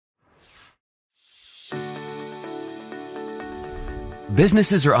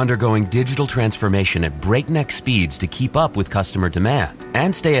Businesses are undergoing digital transformation at breakneck speeds to keep up with customer demand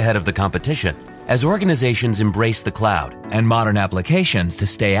and stay ahead of the competition. As organizations embrace the cloud and modern applications to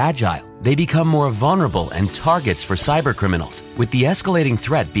stay agile, they become more vulnerable and targets for cybercriminals, with the escalating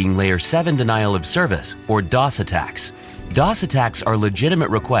threat being Layer 7 denial of service or DoS attacks. DoS attacks are legitimate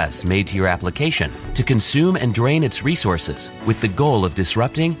requests made to your application to consume and drain its resources with the goal of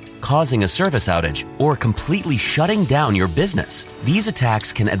disrupting, causing a service outage, or completely shutting down your business. These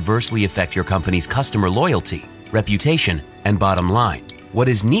attacks can adversely affect your company's customer loyalty, reputation, and bottom line. What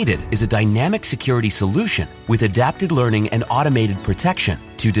is needed is a dynamic security solution with adapted learning and automated protection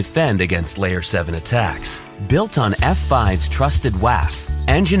to defend against Layer 7 attacks. Built on F5's trusted WAF,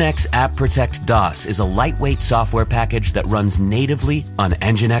 NGINX App Protect DoS is a lightweight software package that runs natively on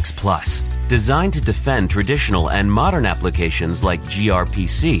NGINX Plus, designed to defend traditional and modern applications like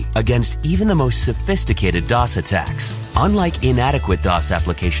gRPC against even the most sophisticated DoS attacks. Unlike inadequate DoS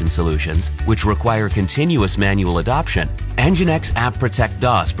application solutions, which require continuous manual adoption, NGINX App Protect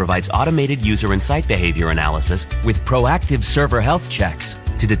DoS provides automated user and site behavior analysis with proactive server health checks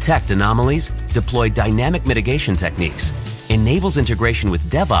to detect anomalies, deploy dynamic mitigation techniques, enables integration with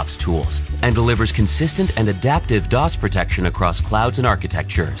DevOps tools, and delivers consistent and adaptive DoS protection across clouds and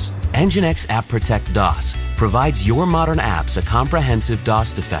architectures. NGINX App Protect DoS provides your modern apps a comprehensive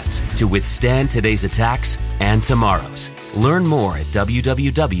DoS defense to withstand today's attacks and tomorrow's. Learn more at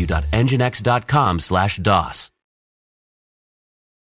www.nginx.com/DoS.